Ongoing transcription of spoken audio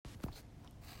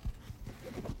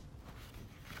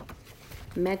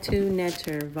Metu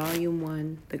Neter, Volume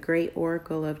 1, The Great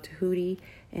Oracle of Tahuti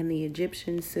and the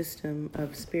Egyptian System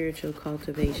of Spiritual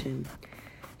Cultivation.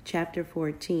 Chapter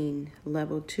 14,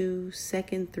 Level 2,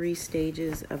 Second 3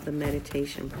 Stages of the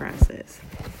Meditation Process.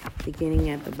 Beginning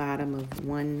at the bottom of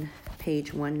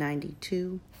page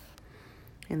 192,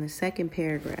 and the second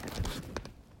paragraph.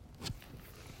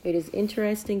 It is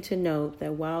interesting to note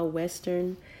that while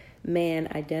Western man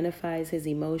identifies his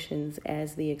emotions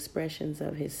as the expressions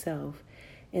of his self,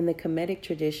 in the Kemetic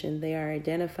tradition, they are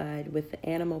identified with the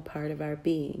animal part of our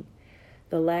being.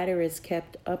 The latter is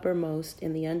kept uppermost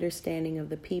in the understanding of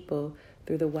the people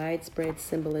through the widespread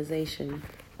symbolization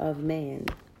of man,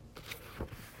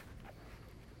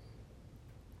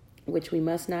 which we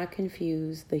must not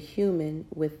confuse the human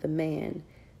with the man.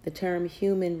 The term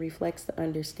human reflects the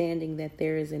understanding that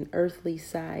there is an earthly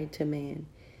side to man.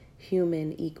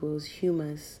 Human equals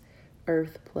humus,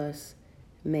 earth plus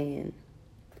man.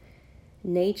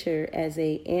 Nature as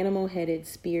a animal-headed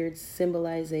spirit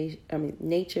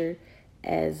nature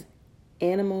as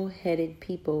animal-headed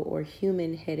people or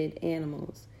human-headed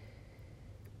animals.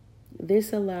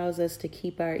 This allows us to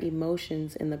keep our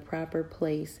emotions in the proper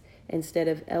place instead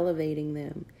of elevating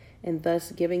them, and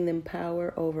thus giving them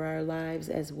power over our lives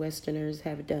as Westerners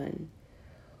have done.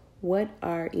 What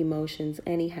are emotions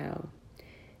anyhow?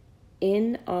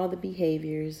 In all the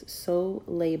behaviors so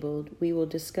labeled, we will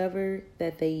discover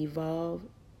that they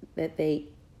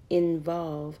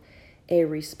involve a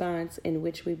response in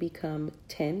which we become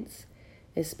tense,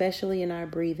 especially in our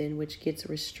breathing, which gets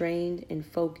restrained and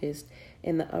focused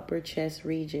in the upper chest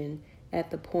region at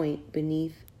the point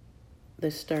beneath the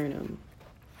sternum.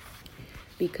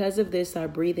 Because of this, our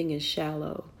breathing is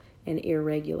shallow and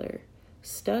irregular.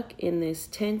 Stuck in this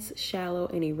tense, shallow,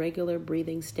 and irregular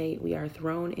breathing state, we are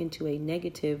thrown into a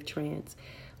negative trance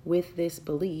with this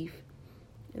belief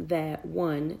that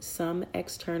 1, some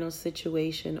external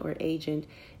situation or agent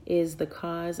is the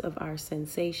cause of our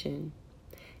sensation,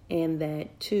 and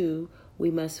that 2,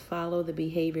 we must follow the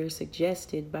behavior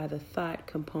suggested by the thought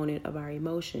component of our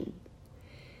emotion.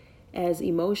 As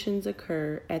emotions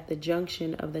occur at the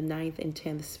junction of the 9th and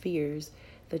 10th spheres,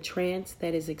 the trance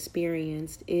that is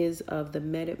experienced is of the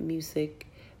metamusic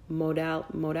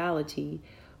modality,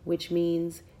 which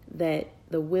means that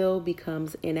the will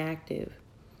becomes inactive.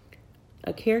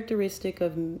 A characteristic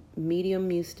of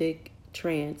mediumistic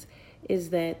trance is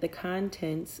that the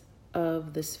contents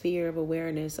of the sphere of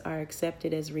awareness are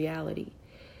accepted as reality.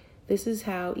 This is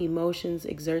how emotions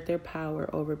exert their power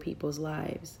over people's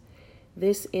lives.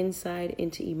 This insight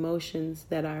into emotions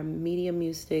that are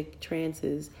mediumistic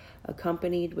trances,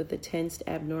 accompanied with the tensed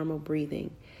abnormal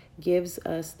breathing, gives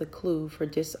us the clue for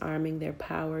disarming their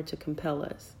power to compel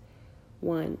us.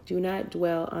 1, do not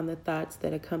dwell on the thoughts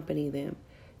that accompany them.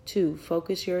 2,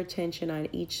 focus your attention on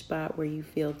each spot where you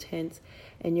feel tense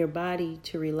and your body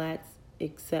to relax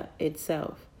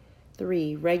itself.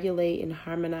 3, regulate and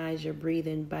harmonize your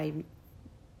breathing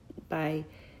by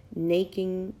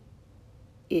making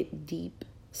it deep,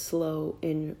 slow,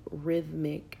 and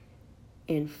rhythmic.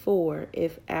 And 4,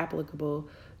 if applicable,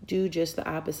 do just the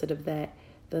opposite of that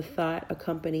the thought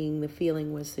accompanying the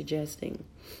feeling was suggesting.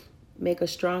 Make a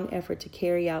strong effort to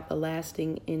carry out the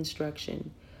lasting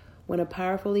instruction. When a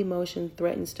powerful emotion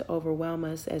threatens to overwhelm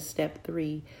us as step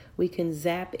 3, we can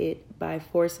zap it by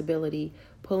forcibility,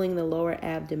 pulling the lower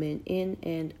abdomen in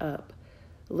and up.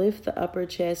 Lift the upper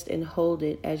chest and hold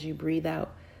it as you breathe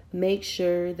out. Make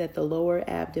sure that the lower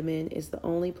abdomen is the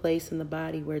only place in the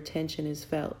body where tension is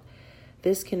felt.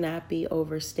 This cannot be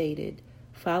overstated.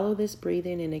 Follow this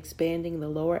breathing in expanding the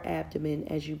lower abdomen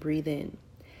as you breathe in.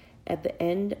 At the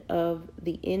end of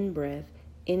the in-breath,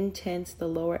 intense the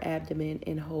lower abdomen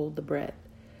and hold the breath.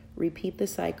 Repeat the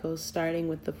cycle, starting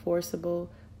with the forcible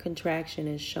contraction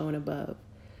as shown above.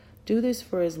 Do this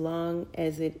for as long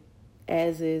as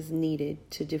is needed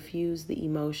to diffuse the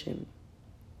emotion.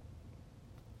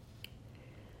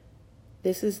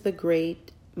 This is the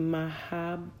great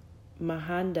Mahanda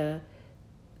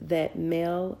that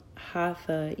male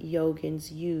Hatha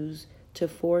yogins use to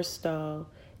forestall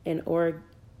an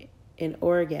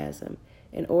orgasm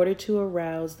in order to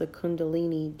arouse the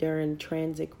Kundalini during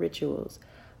transic rituals.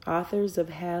 Authors of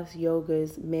Hatha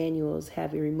Yoga's manuals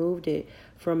have removed it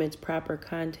from its proper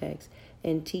context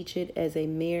and teach it as a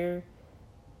mere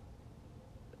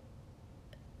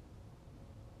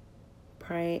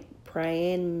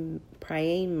pranayama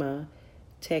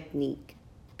technique,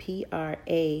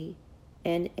 pranayama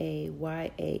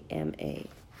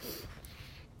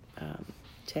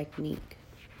technique.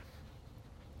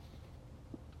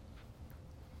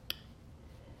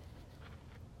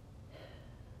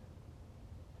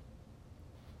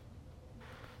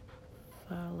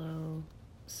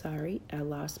 Sorry, I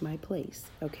lost my place.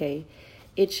 Okay.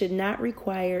 It should not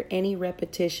require any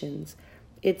repetitions.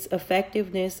 Its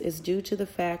effectiveness is due to the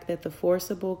fact that the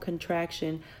forcible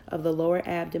contraction of the lower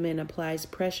abdomen applies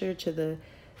pressure to the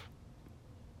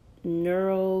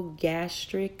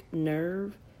neurogastric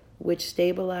nerve, which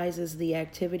stabilizes the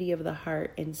activity of the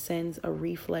heart and sends a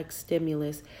reflex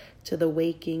stimulus to the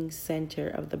waking center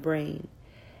of the brain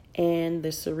and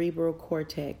the cerebral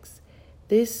cortex.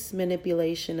 This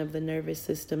manipulation of the nervous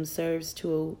system serves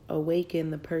to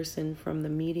awaken the person from the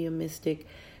mediumistic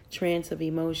trance of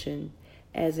emotion,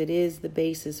 as it is the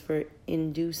basis for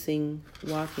inducing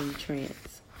waking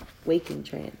trance.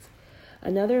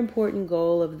 Another important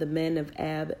goal of the Men of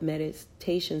Ab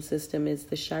meditation system is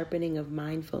the sharpening of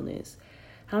mindfulness.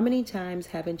 How many times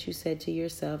haven't you said to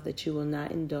yourself that you will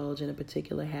not indulge in a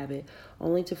particular habit,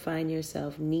 only to find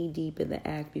yourself knee-deep in the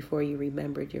act before you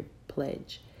remembered your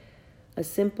pledge? A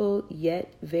simple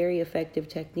yet very effective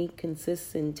technique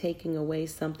consists in taking away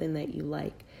something that you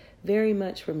like very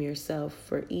much from yourself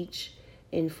for each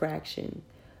infraction.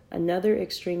 Another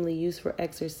extremely useful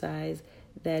exercise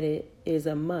that it is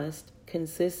a must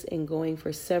consists in going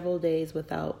for several days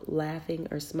without laughing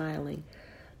or smiling.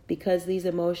 Because these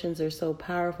emotions are so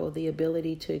powerful, the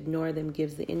ability to ignore them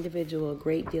gives the individual a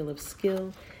great deal of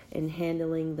skill in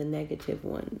handling the negative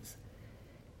ones.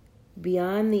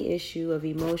 Beyond the issue of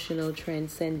emotional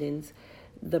transcendence,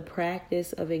 the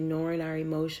practice of ignoring our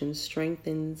emotions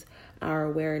strengthens our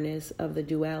awareness of the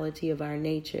duality of our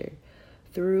nature.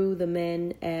 Through the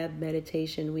Men Ab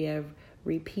meditation, we have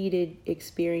repeated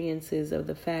experiences of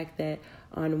the fact that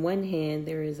on one hand,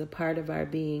 there is a part of our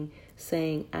being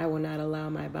saying, I will not allow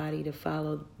my body to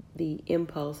follow the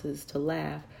impulses to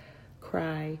laugh,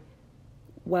 cry,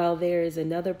 while there is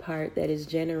another part that is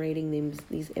generating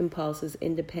these impulses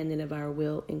independent of our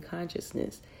will and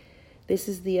consciousness. This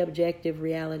is the objective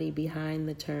reality behind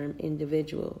the term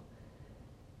individual.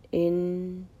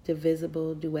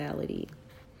 Indivisible duality.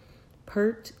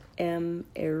 Pert M.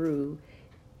 Eru.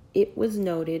 It was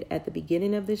noted at the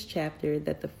beginning of this chapter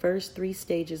that the first 3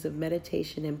 stages of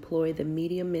meditation employ the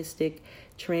mediumistic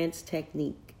trance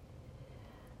technique.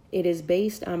 It is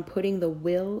based on putting the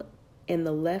will in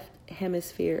the left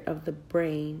hemisphere of the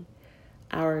brain,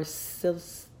 our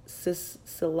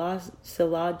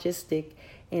syllogistic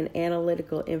and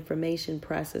analytical information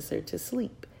processor, to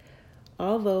sleep.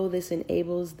 Although this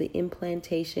enables the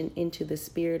implantation into the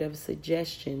spirit of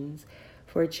suggestions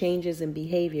for changes in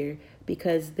behavior,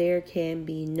 because there can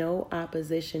be no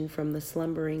opposition from the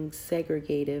slumbering,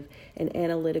 segregative, and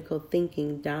analytical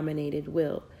thinking-dominated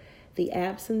will. The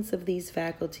absence of these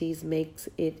faculties makes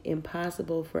it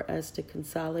impossible for us to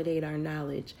consolidate our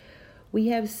knowledge. We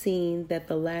have seen that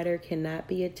the latter cannot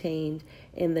be attained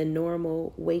in the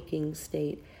normal waking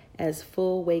state, as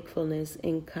full wakefulness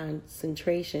and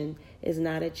concentration is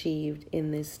not achieved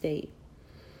in this state.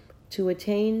 To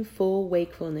attain full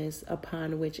wakefulness,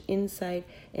 upon which insight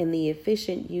and the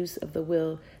efficient use of the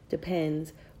will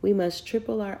depends, we must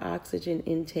triple our oxygen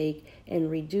intake and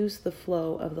reduce the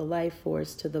flow of the life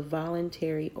force to the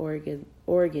voluntary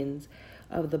organs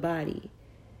of the body.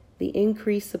 The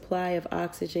increased supply of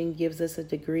oxygen gives us a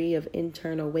degree of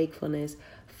internal wakefulness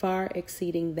far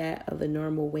exceeding that of the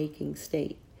normal waking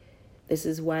state. This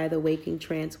is why the waking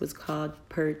trance was called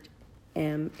Pert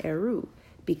M. Eru,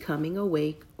 becoming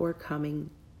awake or coming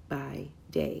by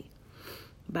day.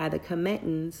 By the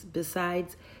Kometans,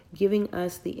 besides giving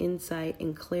us the insight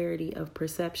and clarity of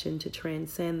perception to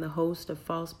transcend the host of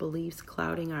false beliefs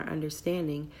clouding our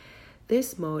understanding,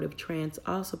 this mode of trance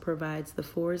also provides the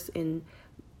force and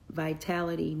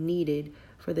vitality needed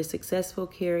for the successful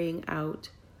carrying out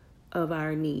of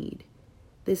our need.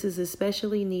 This is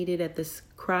especially needed at the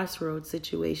crossroads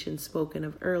situation spoken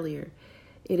of earlier.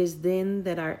 It is then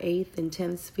that our 8th and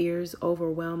 10th spheres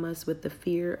overwhelm us with the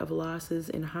fear of losses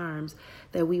and harms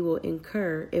that we will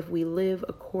incur if we live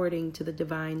according to the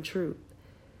divine truth.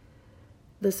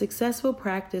 The successful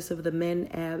practice of the Men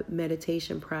Ab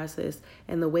meditation process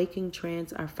and the waking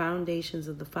trance are foundations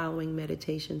of the following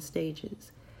meditation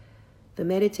stages. The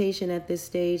meditation at this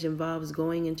stage involves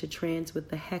going into trance with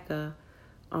the Heka,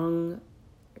 Ong,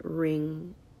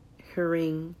 Ring,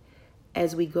 Hering,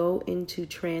 as we go into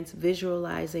trance,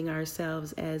 visualizing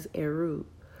ourselves as Eru,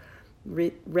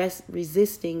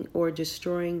 resisting or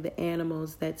destroying the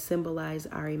animals that symbolize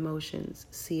our emotions.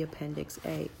 See Appendix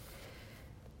A.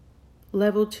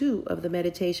 Level 2 of the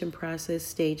meditation process,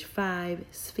 Stage 5,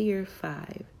 Sphere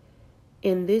 5.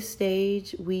 In this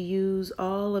stage, we use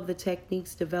all of the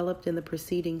techniques developed in the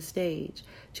preceding stage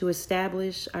to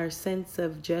establish our sense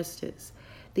of justice.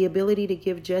 The ability to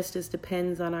give justice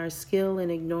depends on our skill in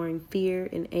ignoring fear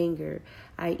and anger,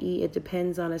 i.e., it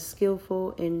depends on a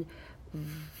skillful and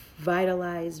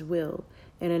vitalized will.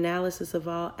 An analysis of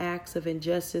all acts of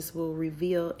injustice will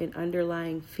reveal an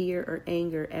underlying fear or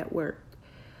anger at work.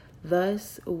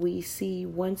 Thus, we see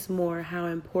once more how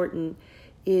important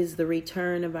is the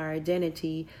return of our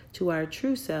identity to our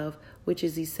true self, which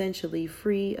is essentially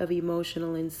free of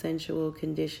emotional and sensual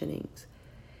conditionings.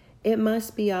 It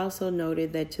must be also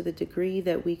noted that to the degree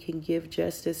that we can give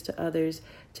justice to others,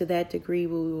 to that degree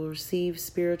we will receive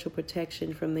spiritual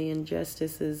protection from the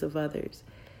injustices of others.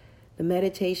 The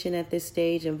meditation at this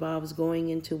stage involves going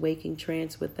into waking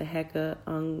trance with the Heka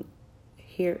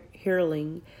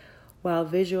Hirling, while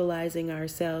visualizing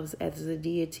ourselves as the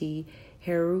deity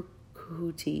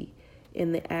Herukuti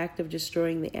in the act of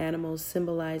destroying the animals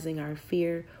symbolizing our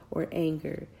fear or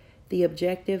anger. The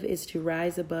objective is to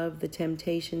rise above the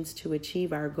temptations to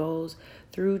achieve our goals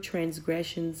through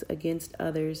transgressions against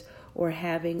others or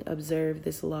having observed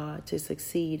this law to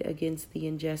succeed against the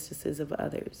injustices of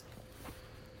others.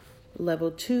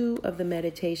 Level 2 of the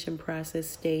meditation process,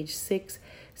 stage 6,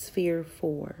 sphere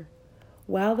 4.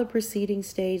 While the preceding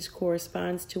stage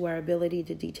corresponds to our ability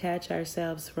to detach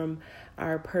ourselves from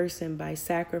our person by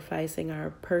sacrificing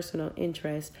our personal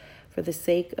interest for the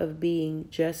sake of being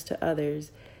just to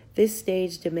others, this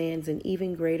stage demands an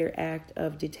even greater act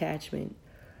of detachment.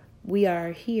 We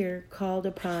are here called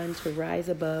upon to rise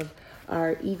above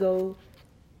our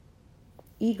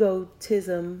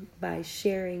egotism by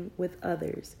sharing with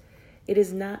others. It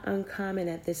is not uncommon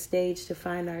at this stage to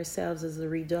find ourselves as a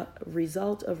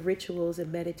result of rituals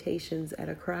and meditations at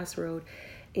a crossroad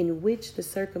in which the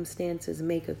circumstances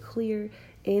make a clear,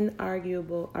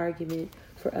 inarguable argument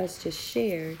for us to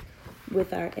share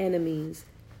with our enemies.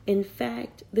 In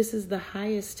fact, this is the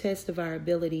highest test of our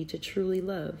ability to truly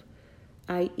love,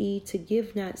 i.e., to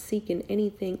give not seeking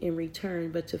anything in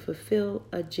return, but to fulfill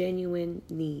a genuine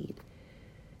need.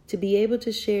 To be able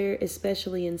to share,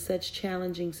 especially in such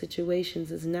challenging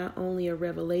situations, is not only a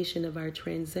revelation of our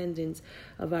transcendence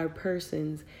of our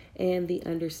persons and the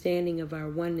understanding of our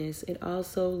oneness, it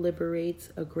also liberates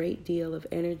a great deal of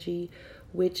energy,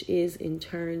 which is in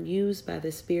turn used by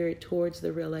the Spirit towards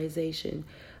the realization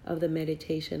of the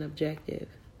meditation objective.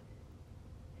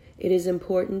 It is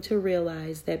important to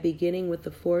realize that beginning with the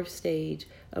 4th stage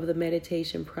of the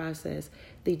meditation process,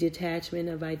 the detachment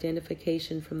of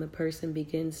identification from the person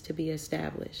begins to be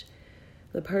established.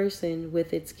 The person,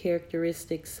 with its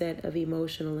characteristic set of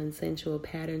emotional and sensual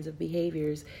patterns of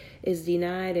behaviors, is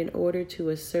denied in order to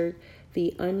assert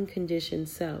the unconditioned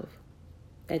self.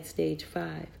 At stage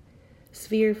 5,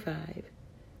 sphere 5,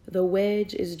 the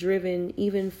wedge is driven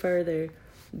even further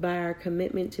by our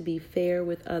commitment to be fair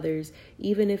with others,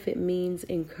 even if it means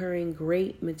incurring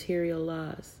great material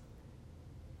loss.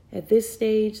 At this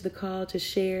stage, the call to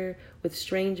share with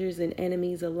strangers and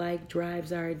enemies alike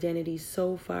drives our identity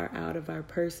so far out of our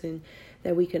person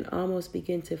that we can almost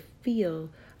begin to feel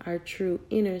our true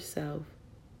inner self.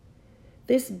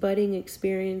 This budding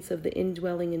experience of the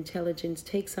indwelling intelligence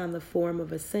takes on the form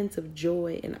of a sense of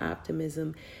joy and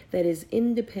optimism that is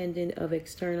independent of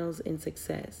externals and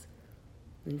success.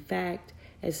 In fact,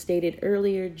 as stated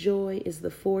earlier, joy is the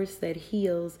force that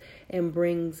heals and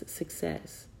brings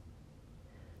success.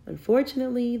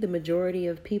 Unfortunately, the majority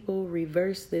of people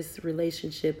reverse this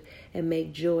relationship and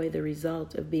make joy the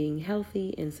result of being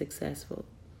healthy and successful.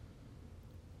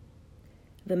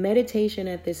 The meditation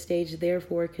at this stage,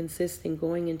 therefore, consists in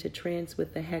going into trance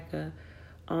with the Heka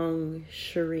Ong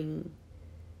Shring.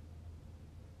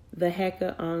 The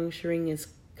Heka Ong Shring is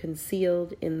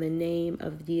concealed in the name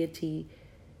of the deity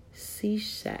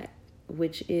Sishat,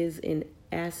 which is an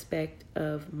aspect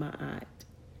of Ma'at.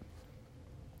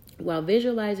 While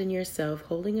visualizing yourself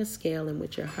holding a scale in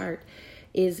which your heart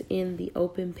is in the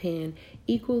open pan,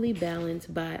 equally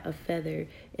balanced by a feather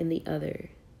in the other.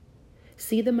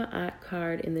 See the Ma'at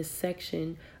card in this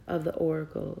section of the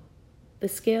oracle. The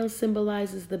scale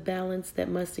symbolizes the balance that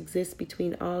must exist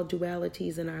between all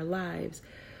dualities in our lives.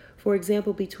 For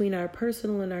example, between our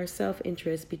personal and our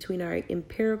self-interest, between our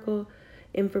empirical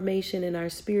information and our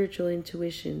spiritual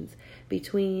intuitions,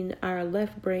 between our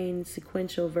left brain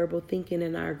sequential verbal thinking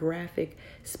and our graphic,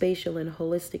 spatial, and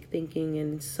holistic thinking,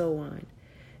 and so on.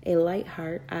 A light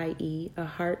heart, i.e., a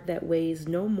heart that weighs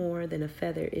no more than a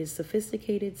feather, is a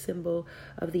sophisticated symbol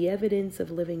of the evidence of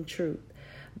living truth.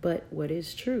 But what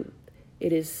is truth?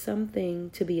 It is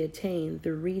something to be attained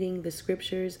through reading the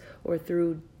scriptures or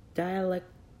through dialectical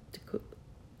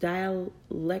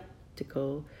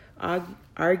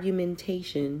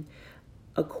argumentation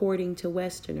according to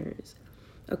Westerners.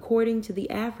 According to the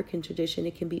African tradition,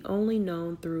 it can be only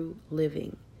known through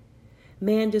living.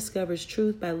 Man discovers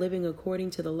truth by living according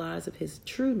to the laws of his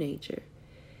true nature.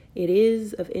 It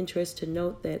is of interest to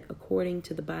note that according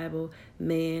to the Bible,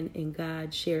 man and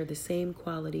God share the same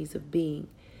qualities of being.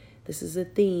 This is a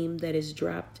theme that is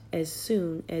dropped as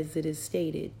soon as it is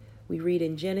stated. We read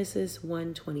in Genesis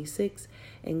 1:26,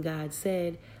 and God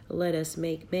said, "Let us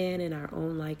make man in our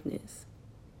own likeness."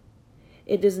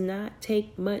 It does not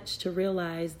take much to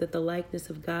realize that the likeness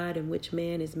of God in which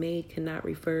man is made cannot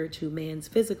refer to man's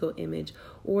physical image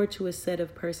or to a set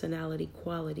of personality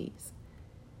qualities.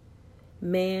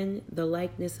 Man, the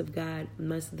likeness of God,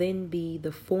 must then be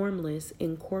the formless,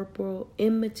 incorporeal,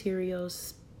 immaterial,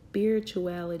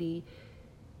 spiritually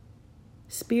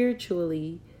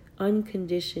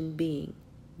unconditioned being.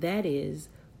 That is,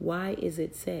 why is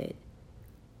it said,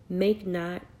 "Make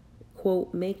not,"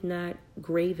 quote, "make not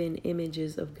graven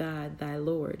images of God, thy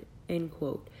Lord," end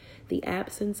quote. The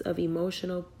absence of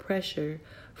emotional pressure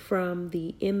from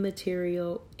the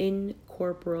immaterial,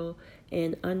 incorporeal,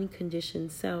 and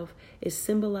unconditioned self is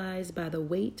symbolized by the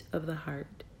weight of the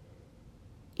heart,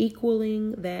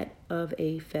 equaling that of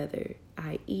a feather,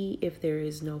 i.e., if there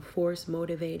is no force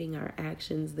motivating our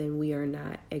actions, then we are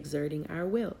not exerting our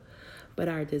will, but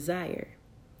our desire.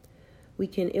 We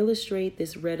can illustrate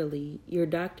this readily. Your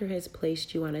doctor has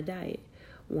placed you on a diet.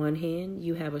 One hand,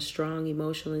 you have a strong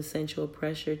emotional and sensual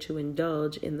pressure to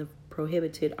indulge in the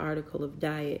prohibited article of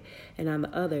diet, and on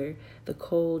the other, the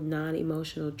cold,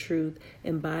 non-emotional truth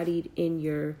embodied in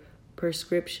your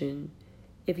prescription.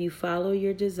 If you follow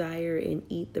your desire and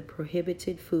eat the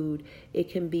prohibited food, it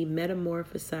can be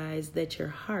metamorphosized that your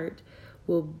heart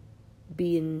will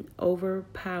be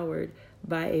overpowered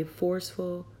by a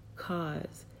forceful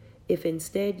cause. If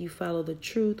instead you follow the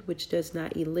truth, which does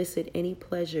not elicit any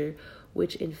pleasure,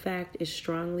 which in fact is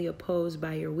strongly opposed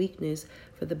by your weakness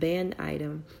for the banned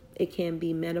item, it can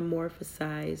be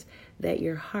metamorphosized that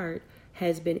your heart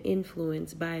has been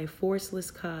influenced by a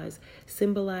forceless cause,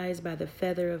 symbolized by the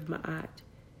feather of Ma'at.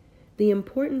 The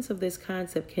importance of this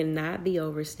concept cannot be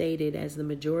overstated, as the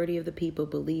majority of the people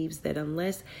believes that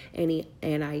unless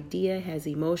an idea has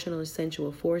emotional or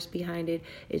sensual force behind it,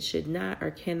 it should not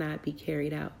or cannot be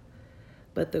carried out.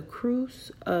 But the cruce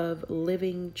of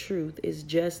living truth is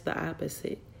just the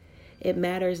opposite. It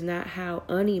matters not how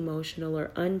unemotional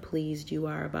or unpleased you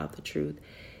are about the truth.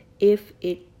 If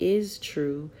it is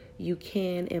true, you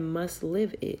can and must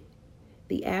live it.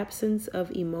 The absence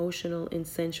of emotional and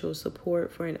sensual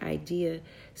support for an idea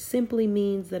simply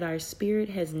means that our spirit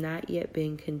has not yet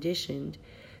been conditioned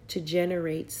to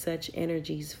generate such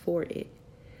energies for it.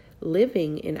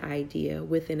 Living an idea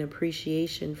with an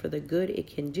appreciation for the good it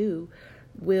can do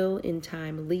will in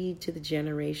time lead to the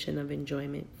generation of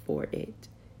enjoyment for it.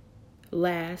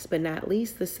 Last but not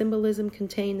least, the symbolism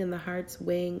contained in the heart's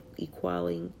weighing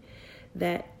equaling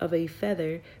that of a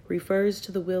feather refers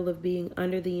to the will of being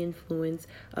under the influence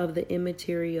of the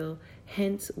immaterial,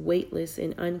 hence weightless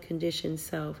and unconditioned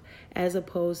self, as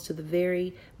opposed to the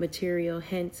very material,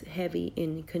 hence heavy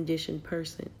and conditioned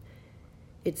person.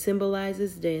 It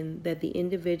symbolizes then that the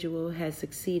individual has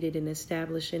succeeded in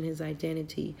establishing his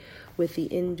identity with the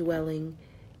indwelling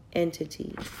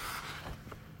entity.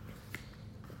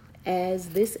 As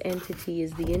this entity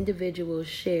is the individual's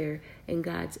share in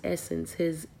God's essence,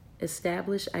 his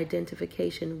established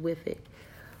identification with it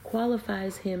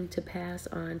qualifies him to pass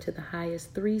on to the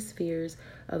highest three spheres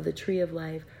of the tree of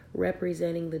life,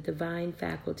 representing the divine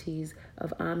faculties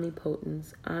of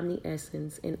omnipotence,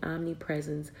 omniscience, and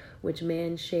omnipresence, which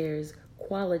man shares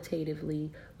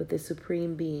qualitatively with the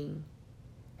Supreme Being.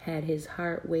 Had his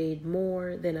heart weighed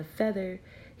more than a feather,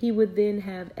 he would then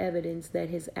have evidence that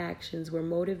his actions were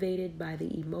motivated by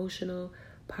the emotional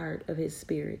part of his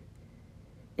spirit.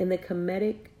 In the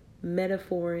Kemetic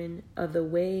metaphorin of the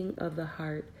weighing of the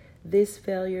heart, this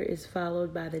failure is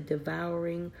followed by the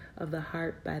devouring of the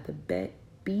heart by the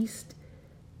beast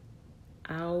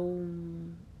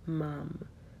Aumam,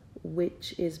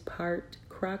 which is part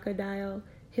crocodile,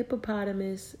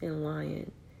 hippopotamus, and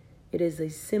lion. It is a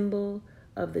symbol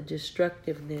of the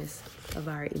destructiveness of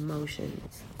our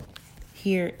emotions.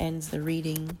 Here ends the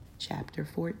reading, chapter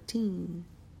 14.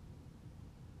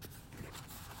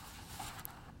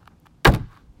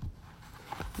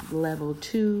 Level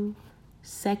 2,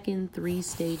 second 3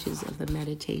 stages of the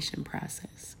meditation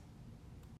process.